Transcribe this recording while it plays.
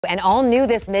And all new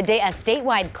this midday, a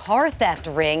statewide car theft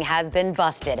ring has been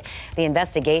busted. The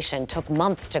investigation took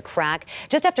months to crack.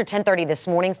 Just after 10:30 this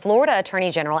morning, Florida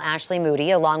Attorney General Ashley Moody,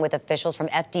 along with officials from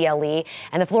FDLE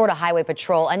and the Florida Highway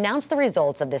Patrol, announced the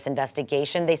results of this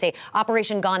investigation. They say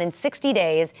Operation Gone in 60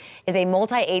 Days is a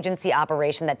multi-agency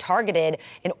operation that targeted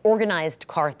an organized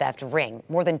car theft ring.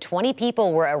 More than 20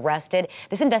 people were arrested.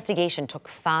 This investigation took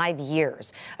 5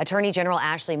 years. Attorney General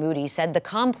Ashley Moody said the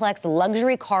complex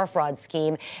luxury car fraud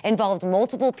scheme involved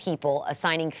multiple people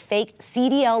assigning fake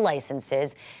CDL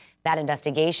licenses. That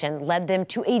investigation led them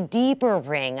to a deeper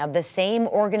ring of the same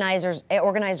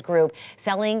organized group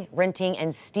selling, renting,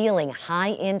 and stealing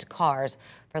high-end cars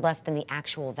for less than the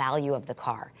actual value of the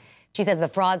car. She says the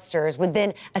fraudsters would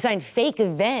then assign fake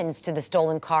VINs to the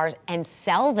stolen cars and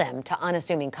sell them to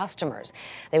unassuming customers.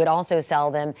 They would also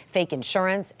sell them fake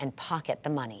insurance and pocket the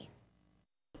money.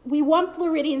 We want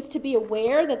Floridians to be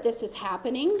aware that this is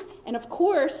happening, and of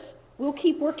course, we'll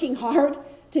keep working hard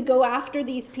to go after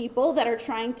these people that are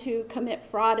trying to commit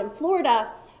fraud in Florida,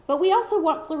 but we also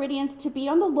want Floridians to be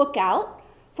on the lookout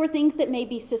for things that may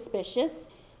be suspicious.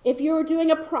 If you're doing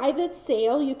a private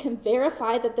sale, you can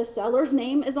verify that the seller's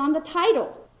name is on the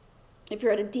title. If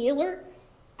you're at a dealer,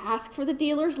 ask for the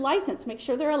dealer's license. Make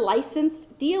sure they're a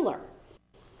licensed dealer.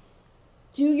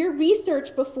 Do your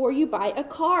research before you buy a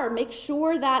car. Make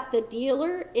sure that the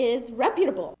dealer is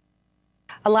reputable.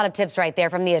 A lot of tips right there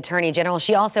from the Attorney General.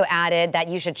 She also added that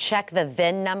you should check the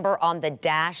VIN number on the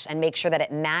dash and make sure that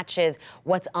it matches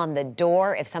what's on the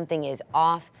door. If something is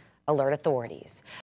off, alert authorities.